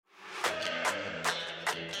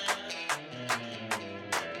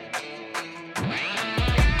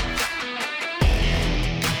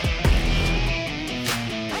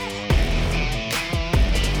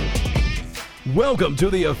Welcome to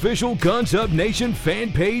the official Guns Up Nation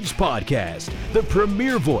fan page podcast, the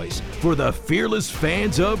premier voice for the fearless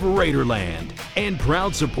fans of Raiderland and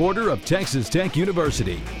proud supporter of Texas Tech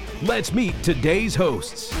University. Let's meet today's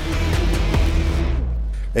hosts.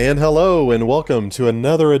 And hello and welcome to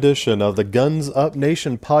another edition of the Guns Up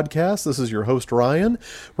Nation podcast. This is your host, Ryan.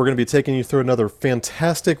 We're going to be taking you through another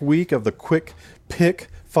fantastic week of the Quick Pick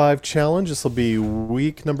 5 Challenge. This will be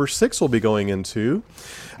week number 6 we'll be going into.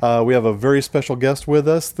 We have a very special guest with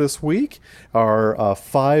us this week, our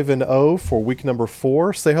 5-0 for week number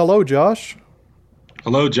 4. Say hello, Josh.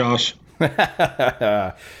 Hello, Josh.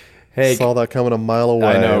 Hey, saw that coming a mile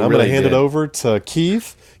away. I know, I'm really going to hand it over to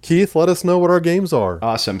Keith. Keith, let us know what our games are.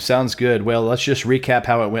 Awesome. Sounds good. Well, let's just recap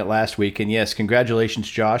how it went last week. And yes, congratulations,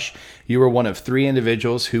 Josh. You were one of 3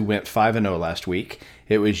 individuals who went 5-0 last week.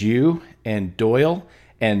 It was you and Doyle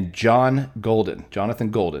and Jonathan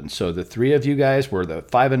Golden. So the 3 of you guys were the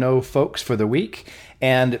 5-0 folks for the week.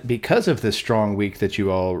 And because of this strong week that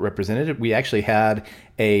you all represented, we actually had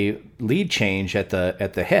a lead change at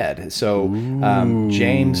the head. So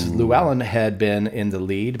James Llewellyn had been in the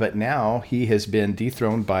lead, but now he has been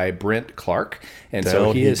dethroned by Brent Clark. And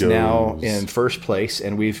so he is now in first place.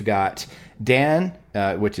 And we've got Dan,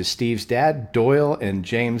 which is Steve's dad, Doyle, and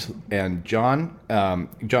James and John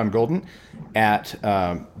Golden at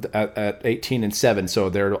 18 and 7. So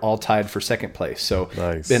they're all tied for second place. So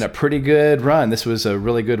nice. Been a pretty good run. This was a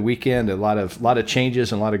really good weekend. A lot of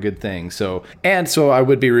changes and a lot of good things. So I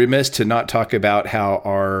would be remiss to not talk about how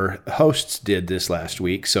our hosts did this last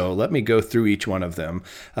week. So let me go through each one of them.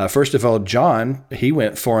 First of all, John, he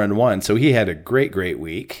went 4-1. So he had a great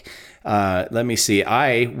week. Let me see.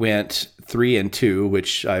 I went 3-2,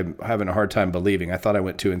 which I'm having a hard time believing. I thought I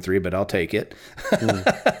went 2-3, but I'll take it.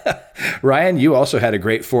 Ryan, you also had a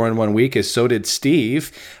great 4-1 week, as so did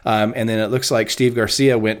Steve. And then it looks like Steve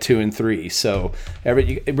Garcia went 2-3. So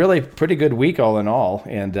really pretty good week all in all.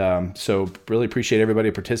 And so really appreciate everybody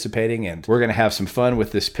participating. And we're going to have some fun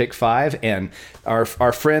with this pick 5. And our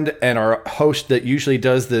friend and our host that usually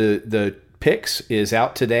does the picks is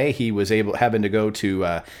out today. He was having to go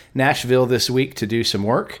to Nashville this week to do some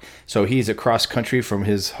work. So he's across country from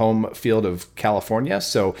his home field of California.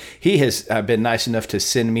 So he has been nice enough to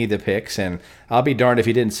send me the picks, and I'll be darned if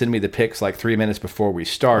he didn't send me the picks like 3 minutes before we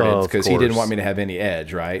started, because he didn't want me to have any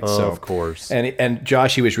edge, right? So of course. And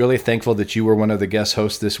Josh, he was really thankful that you were one of the guest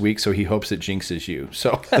hosts this week, so he hopes it jinxes you.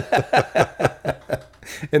 So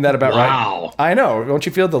isn't that about right? Wow. I know. Don't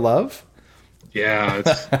you feel the love? Yeah,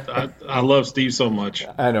 I love Steve so much.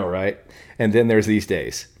 I know, right? And then there's these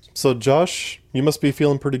days. So, Josh, you must be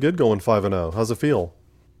feeling pretty good going 5-0. How's it feel?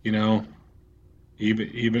 You know,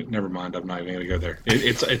 even never mind. I'm not even going to go there.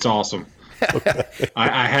 It's awesome. Okay.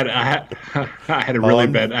 I had a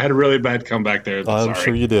really bad comeback there. I'm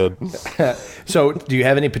sure you did. So, do you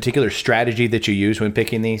have any particular strategy that you use when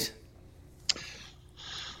picking these?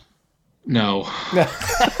 No.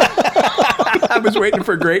 I was waiting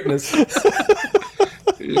for greatness.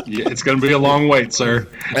 It's going to be a long wait, sir.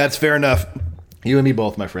 That's fair enough. You and me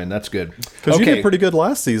both, my friend. That's good. Because you did pretty good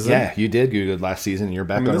last season. Yeah, you did good last season. You're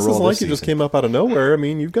back on a roll this season. This is like you just came up out of nowhere. I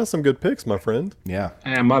mean, you've got some good picks, my friend. Yeah.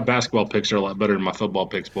 And my basketball picks are a lot better than my football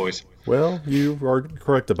picks, boys. Well, you are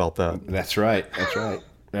correct about that. That's right.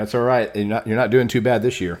 That's all right. You're not doing too bad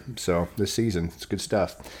this year. So this season, it's good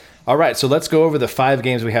stuff. All right, so let's go over the 5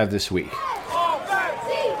 games we have this week.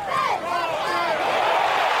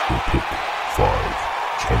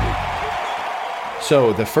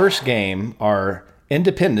 So the first game are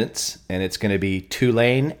Independence, and it's going to be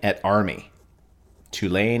Tulane at Army.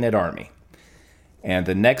 And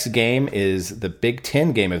the next game is the Big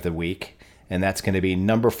Ten game of the week, and that's going to be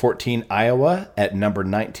number 14 Iowa at number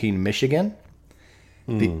 19 Michigan.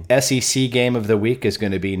 The SEC game of the week is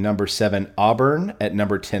going to be number 7 Auburn at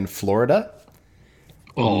number 10 Florida.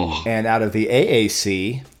 Oh. And out of the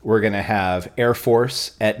AAC, we're going to have Air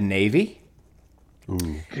Force at Navy.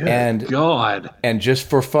 Ooh. And just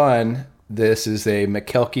for fun, this is a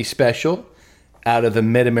McKelkey special out of the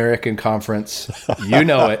Mid-American Conference. You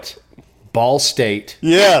know it. Ball State.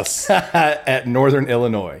 Yes. At Northern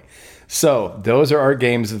Illinois. So those are our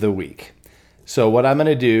games of the week. So what I'm going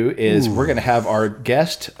to do is we're going to have our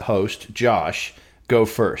guest host, Josh, go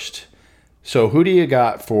first. So who do you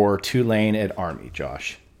got for Tulane at Army,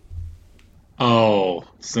 Josh? Oh,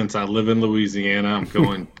 since I live in Louisiana, I'm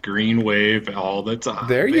going Green Wave all the time.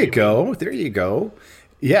 There you go.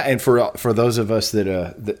 Yeah, and for those of us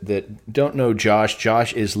that don't know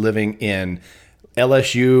Josh is living in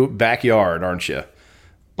LSU backyard, aren't you?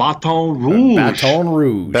 Baton Rouge. Baton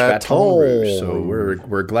Rouge. Baton Rouge. So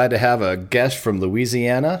we're glad to have a guest from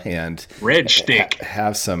Louisiana and Red Stick.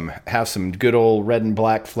 Have some good old red and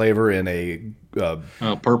black flavor in a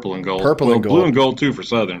purple and gold. Purple and gold. Blue and gold too for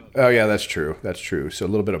Southern. Oh yeah, that's true. So a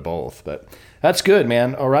little bit of both, but that's good,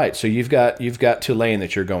 man. All right, so you've got Tulane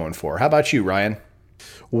that you're going for. How about you, Ryan?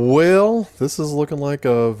 Well, this is looking like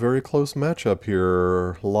a very close matchup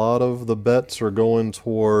here. A lot of the bets are going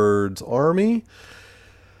towards Army.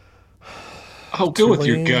 Oh, go with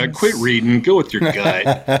your gut. Quit reading. Go with your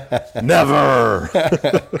gut. Never.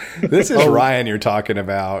 This is Ryan you're talking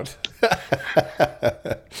about.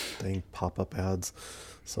 Dang pop-up ads.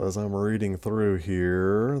 So as I'm reading through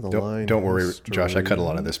here, don't worry, Josh. I cut a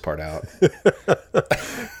lot of this part out.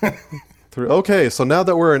 Okay, so now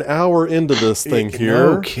that we're an hour into this thing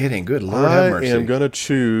here, no kidding. Good Lord, have mercy. I am going to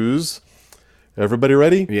choose. Everybody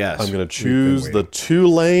ready? Yes. I'm going to choose the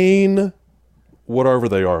Tulane, whatever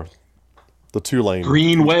they are. The Tulane.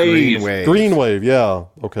 Green Wave. Green Wave, yeah.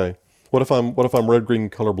 Okay. What if I'm red green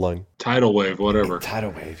colorblind? Tidal Wave, whatever.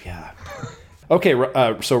 Tidal Wave, yeah. Okay,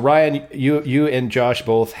 so Ryan, you and Josh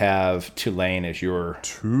both have Tulane as your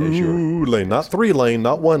Tulane, not 3 lane,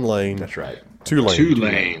 not 1 lane. That's right.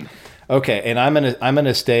 Tulane. Okay, and I'm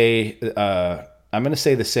gonna say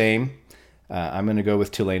the same. I'm gonna go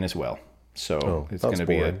with Tulane as well. So it's going to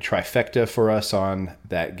be a trifecta for us on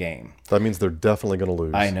that game. That means they're definitely going to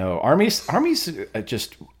lose. I know. Army's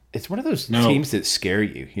just, it's one of those teams that scare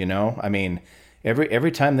you, you know? I mean,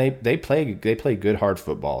 every time they play good hard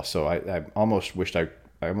football. So I almost wished I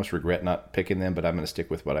almost regret not picking them, but I'm going to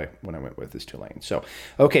stick with what I went with is Tulane. So,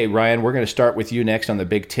 okay, Ryan, we're going to start with you next on the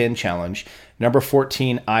Big Ten Challenge. Number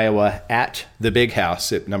 14, Iowa at the Big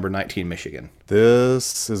House at number 19, Michigan.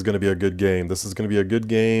 This is going to be a good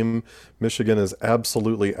game. Michigan is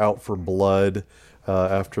absolutely out for blood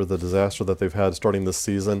after the disaster that they've had starting this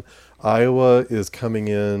season. Iowa is coming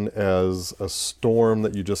in as a storm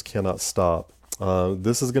that you just cannot stop.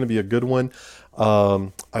 This is going to be a good one.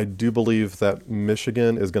 I do believe that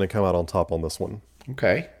Michigan is going to come out on top on this one.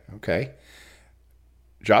 Okay.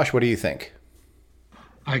 Josh, what do you think?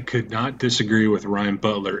 I could not disagree with Ryan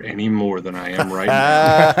Butler any more than I am right now.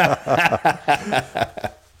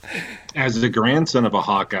 As the grandson of a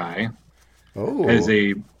Hawkeye, as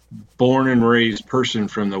a born and raised person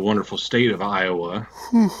from the wonderful state of Iowa,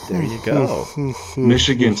 there you go.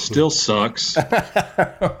 Michigan still sucks.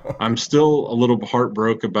 I'm still a little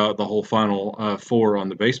heartbroken about the whole Final Four on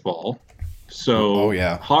the baseball. So,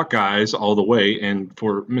 Hawkeyes all the way. And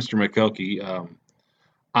for Mr. McKelkey,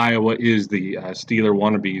 Iowa is the Steeler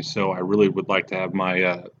wannabes, so I really would like to have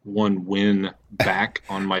my one win back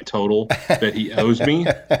on my total that he owes me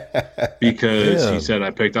because he said I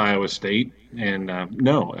picked Iowa State, and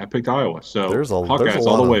no, I picked Iowa. So Hawkeyes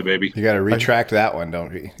all the way, baby. You got to retract that one,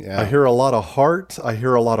 don't you? Yeah. I hear a lot of heart, I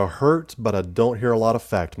hear a lot of hurt, but I don't hear a lot of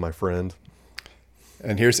fact, my friend.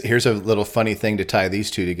 And here's a little funny thing to tie these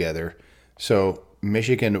two together. So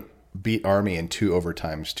Michigan beat Army in 2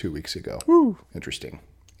 overtimes 2 weeks ago. Woo. Interesting.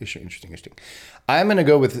 I'm going to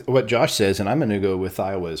go with what Josh says, and I'm going to go with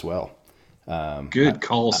Iowa as well. Good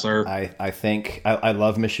call, sir. I think I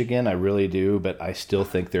love Michigan, I really do, but I still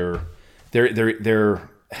think they're.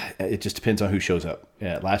 It just depends on who shows up.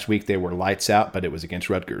 Last week they were lights out, but it was against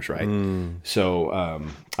Rutgers, right? So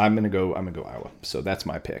I'm going to go Iowa. So that's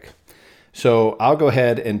my pick. So I'll go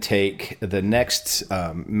ahead and take the next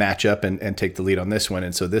matchup and take the lead on this one.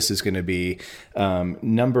 And so this is going to be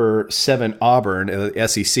number 7 Auburn,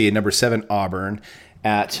 SEC, and number 7 Auburn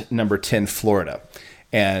at number 10 Florida.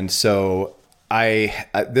 And so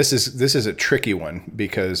this is a tricky one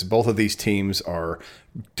because both of these teams are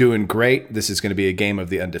doing great. This is going to be a game of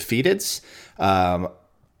the undefeateds. I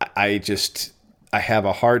have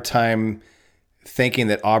a hard time thinking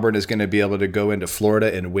that Auburn is going to be able to go into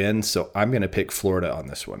Florida and win, so I'm going to pick Florida on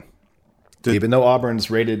this one. Even though Auburn's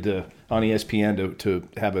rated on ESPN to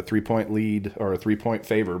have a 3-point lead or a 3-point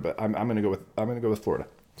favor, but I'm going to go with Florida.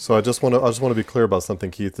 So I just want to be clear about something,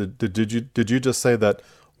 Keith. Did you just say that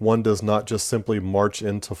one does not just simply march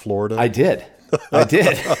into Florida? I did.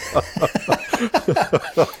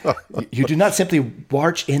 You do not simply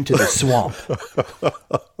march into the swamp.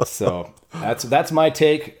 So that's my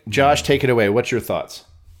take. Josh, take it away. What's your thoughts?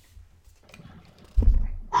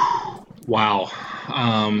 Wow.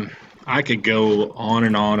 I could go on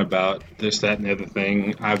and on about this, that, and the other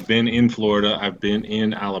thing. I've been in Florida. I've been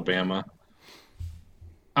in Alabama.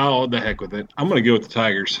 Oh, the heck with it. I'm going to go with the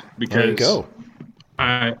Tigers because there you go.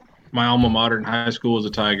 My alma mater in high school is a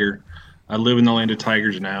Tiger. I live in the land of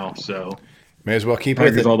Tigers now, so may as well keep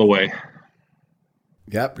Tigers all the way.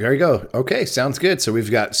 Yep, there you go. Okay, sounds good. So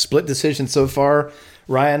we've got split decision so far.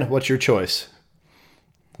 Ryan, what's your choice?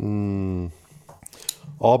 Auburn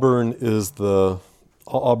is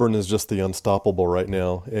just the unstoppable right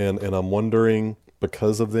now, and I'm wondering,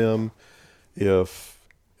 because of them, if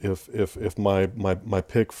my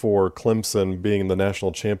pick for Clemson being the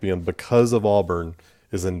national champion because of Auburn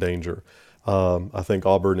is in danger. I think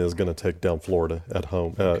Auburn is going to take down Florida at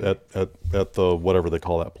home, at the whatever they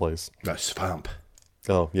call that place. The Swamp.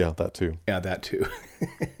 Oh yeah, that too. Yeah, that too.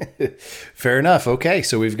 Fair enough. Okay,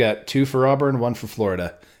 so we've got 2 for Auburn, 1 for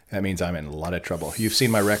Florida. That means I'm in a lot of trouble. You've seen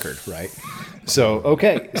my record, right? So,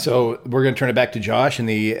 okay. So we're going to turn it back to Josh in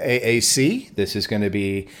the AAC. This is going to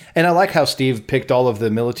be, and I like how Steve picked all of the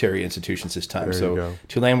military institutions this time. So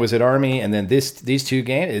Tulane was at Army, and then these two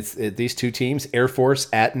teams, Air Force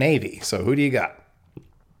at Navy. So who do you got?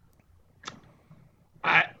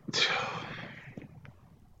 I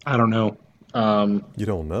don't know. You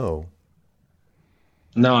don't know?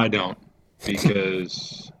 No, I don't,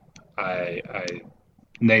 because I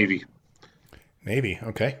Navy. Navy,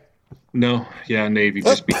 okay. No, yeah, Navy,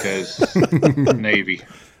 just because Navy.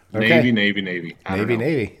 Okay. Navy. Navy.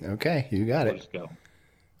 Okay, you got it. Let's go.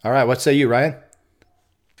 All right, what say you, Ryan?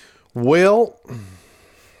 Well,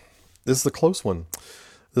 this is a close one.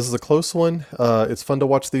 It's fun to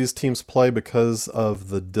watch these teams play because of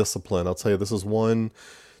the discipline. I'll tell you, this is one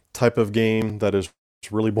type of game that is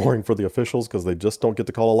really boring for the officials because they just don't get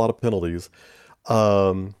to call a lot of penalties.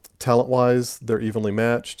 Talent-wise, they're evenly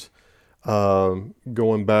matched.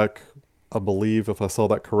 Going back, I believe, if I saw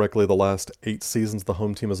that correctly, the last 8 seasons, the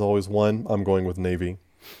home team has always won. I'm going with Navy.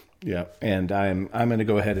 Yeah, and I'm going to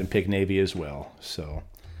go ahead and pick Navy as well. So,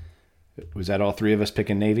 was that all 3 of us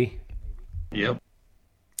picking Navy? Yep.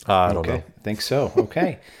 I don't know. I think so.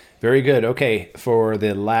 Okay. Very good. Okay, for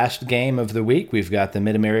the last game of the week, we've got the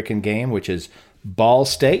Mid-American game, which is Ball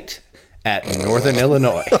State at Northern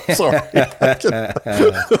Illinois. Sorry.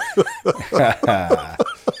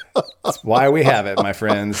 That's why we have it, my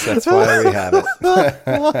friends. That's why we have it.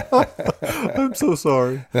 I'm so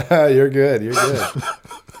sorry. You're good.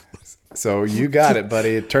 So you got it,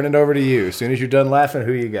 buddy. Turn it over to you. As soon as you're done laughing,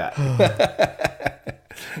 who you got?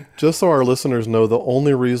 Just so our listeners know, the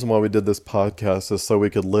only reason why we did this podcast is so we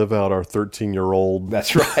could live out our 13-year-old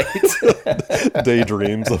That's right.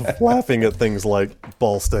 daydreams of laughing at things like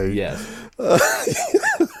Ball State. Yes.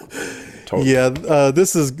 Totally. Yeah,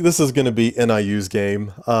 this is going to be NIU's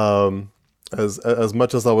game. As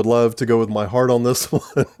much as I would love to go with my heart on this one,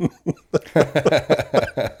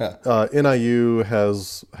 NIU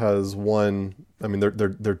has won. I mean, they're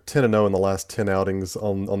 10-0 in the last 10 outings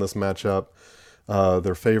on this matchup.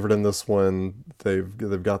 They're favored in this one.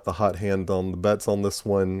 They've got the hot hand on the bets on this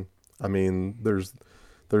one. I mean, there's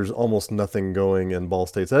almost nothing going in Ball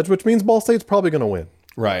State's edge, which means Ball State's probably going to win.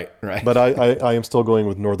 Right. But I am still going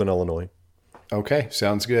with Northern Illinois. Okay,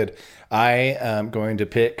 sounds good. I am going to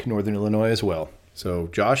pick Northern Illinois as well. So,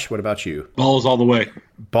 Josh, what about you? Balls all the way.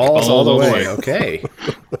 Balls all the way. Okay.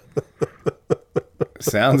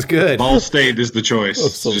 Sounds good. Ball State is the choice,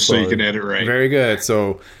 so so you can edit it right. Very good.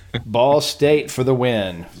 So, Ball State for the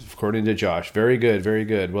win, according to Josh. Very good, very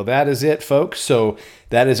good. Well, that is it, folks. So,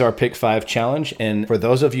 that is our Pick 5 challenge. And for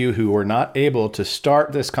those of you who were not able to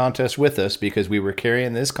start this contest with us because we were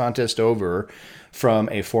carrying this contest over from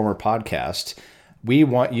a former podcast, we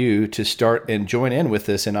want you to start and join in with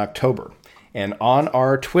this in October. And on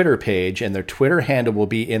our Twitter page, and their Twitter handle will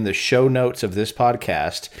be in the show notes of this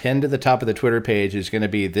podcast, pinned to the top of the Twitter page is going to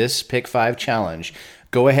be this Pick 5 challenge.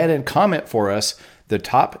 Go ahead and comment for us the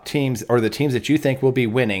top teams or the teams that you think will be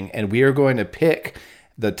winning, and we are going to pick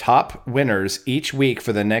the top winners each week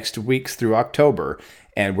for the next weeks through October.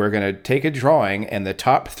 And we're going to take a drawing, and the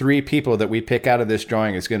top 3 people that we pick out of this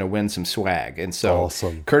drawing is going to win some swag. And so,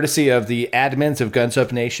 awesome. Courtesy of the admins of Guns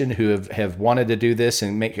Up Nation who have wanted to do this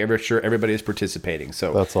and make sure everybody is participating.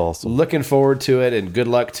 So that's awesome. Looking forward to it, and good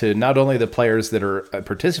luck to not only the players that are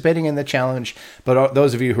participating in the challenge, but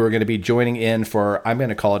those of you who are going to be joining in for, I'm going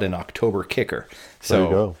to call it an October kicker. So, there you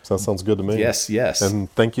go. So that sounds good to me. Yes.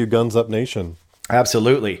 And thank you, Guns Up Nation.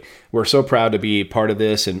 Absolutely. We're so proud to be part of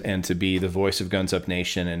this and to be the voice of Guns Up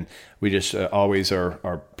Nation. And we just always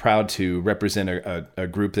are proud to represent a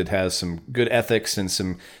group that has some good ethics and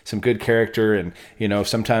some good character. And,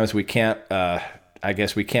 sometimes we can't I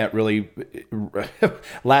guess we can't really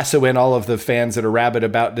lasso in all of the fans that are rabid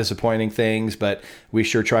about disappointing things, but we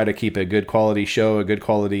sure try to keep a good quality show, a good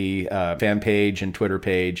quality fan page and Twitter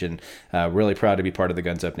page, and really proud to be part of the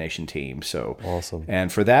Guns Up Nation team. So awesome.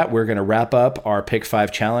 And for that, we're going to wrap up our Pick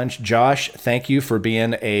 5 challenge. Josh, thank you for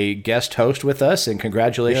being a guest host with us, and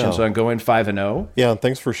congratulations on going 5-0. Yeah, and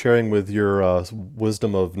thanks for sharing with your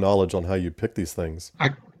wisdom of knowledge on how you pick these things.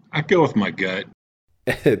 I go with my gut.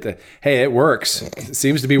 Hey, it works. It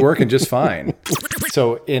seems to be working just fine.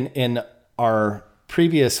 So in our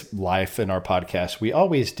previous life in our podcast, we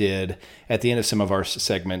always did, at the end of some of our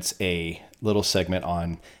segments, a little segment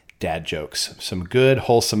on dad jokes, some good,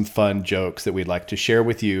 wholesome, fun jokes that we'd like to share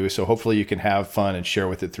with you. So hopefully you can have fun and share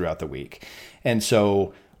with it throughout the week. And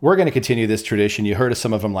so we're going to continue this tradition. You heard of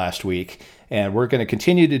some of them last week, and we're going to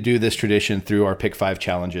continue to do this tradition through our Pick 5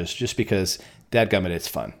 challenges just because dadgummit, it's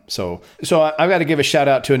fun. So I've got to give a shout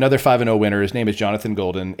out to another 5-0 winner. His name is Jonathan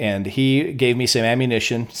Golden, and he gave me some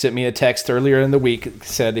ammunition, sent me a text earlier in the week,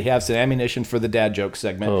 said he has some ammunition for the dad joke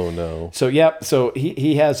segment. Oh no. So yeah, so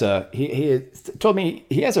he told me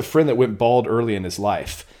he has a friend that went bald early in his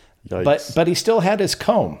life. Yikes. But he still had his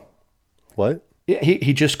comb. What?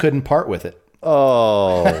 He just couldn't part with it.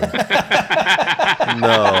 Oh.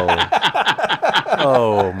 No.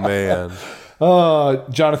 Oh man. Oh,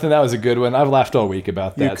 Jonathan, that was a good one. I've laughed all week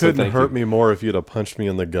about that. You couldn't hurt me more if you'd have punched me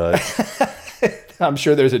in the gut. I'm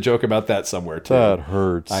sure there's a joke about that somewhere, too. That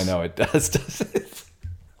hurts. I know it does.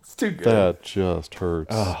 It's too good. That just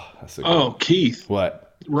hurts. Oh, Keith.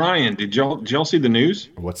 What? Ryan, did y'all see the news?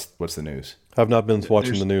 What's the news? I've not been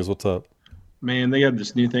watching the news. What's up? Man, they have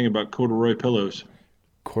this new thing about corduroy pillows.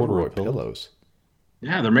 Corduroy pillows?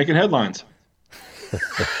 Yeah, they're making headlines.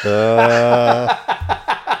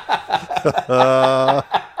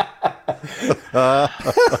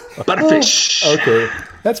 Butterfish. Okay,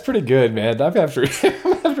 that's pretty good, man. I have to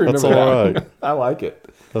remember That's all that. right. I like it.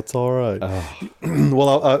 That's all right.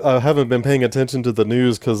 Well, I haven't been paying attention to the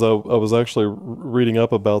news because I was actually reading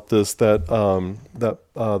up about this. That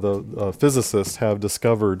the physicists have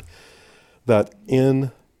discovered that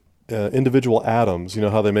in individual atoms, you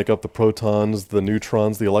know how they make up the protons, the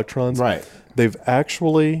neutrons, the electrons. Right. They've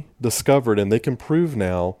actually discovered, and they can prove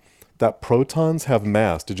now, that protons have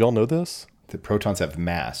mass. Did y'all know this? The protons have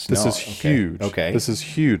mass. This is huge. Okay. This is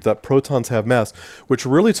huge, that protons have mass, which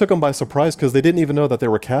really took them by surprise because they didn't even know that they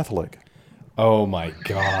were Catholic. Oh, my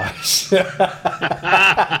gosh.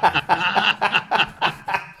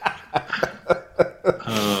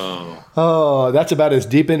 Oh, that's about as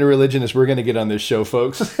deep into religion as we're going to get on this show,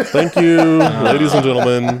 folks. Thank you, ladies and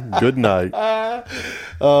gentlemen. Good night.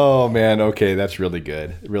 Oh, man. Okay, that's really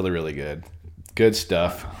good. Really, really good. Good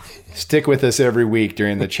stuff. Stick with us every week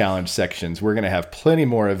during the challenge sections. We're going to have plenty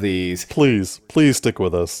more of these. Please stick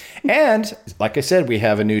with us. And like I said, we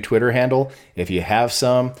have a new Twitter handle. If you have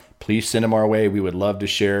some, please send them our way. We would love to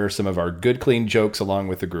share some of our good, clean jokes along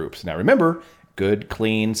with the groups. Now, remember, good,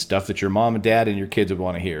 clean stuff that your mom and dad and your kids would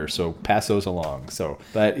want to hear. So pass those along.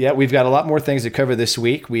 But yeah, we've got a lot more things to cover this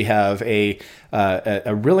week. We have a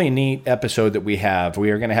really neat episode that we have. We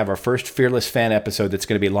are going to have our first Fearless Fan episode that's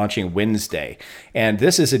going to be launching Wednesday. And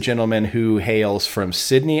this is a gentleman who hails from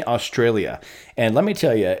Sydney, Australia. And let me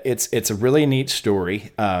tell you, it's a really neat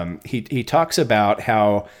story. He talks about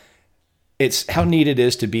how neat it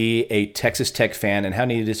is to be a Texas Tech fan and how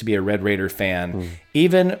neat it is to be a Red Raider fan,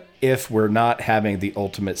 even if we're not having the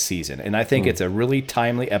ultimate season. And I think it's a really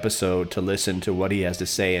timely episode to listen to what he has to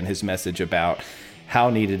say and his message about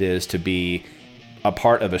how neat it is to be a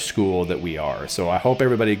part of a school that we are. So I hope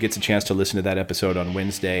everybody gets a chance to listen to that episode on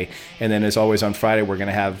Wednesday. And then as always on Friday, we're going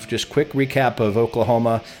to have just quick recap of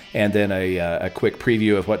Oklahoma and then a quick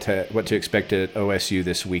preview of what to expect at OSU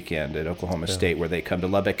this weekend at Oklahoma State, where they come to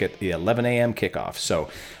Lubbock at the 11 a.m. kickoff. So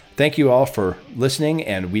thank you all for listening,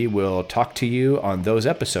 and we will talk to you on those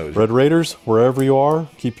episodes. Red Raiders, wherever you are,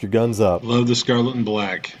 keep your guns up. Love the scarlet and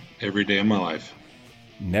black every day of my life.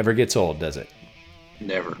 Never gets old, does it?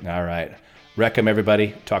 Never. All right. Wreck 'em,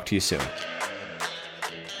 everybody. Talk to you soon.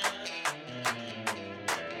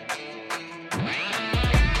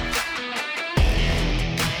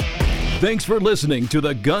 Thanks for listening to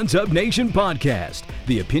the Guns Up Nation podcast.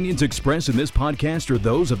 The opinions expressed in this podcast are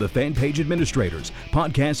those of the fan page administrators,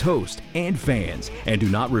 podcast host, and fans, and do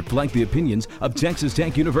not reflect the opinions of Texas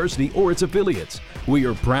Tech University or its affiliates. We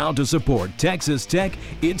are proud to support Texas Tech,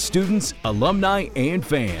 its students, alumni, and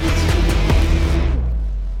fans.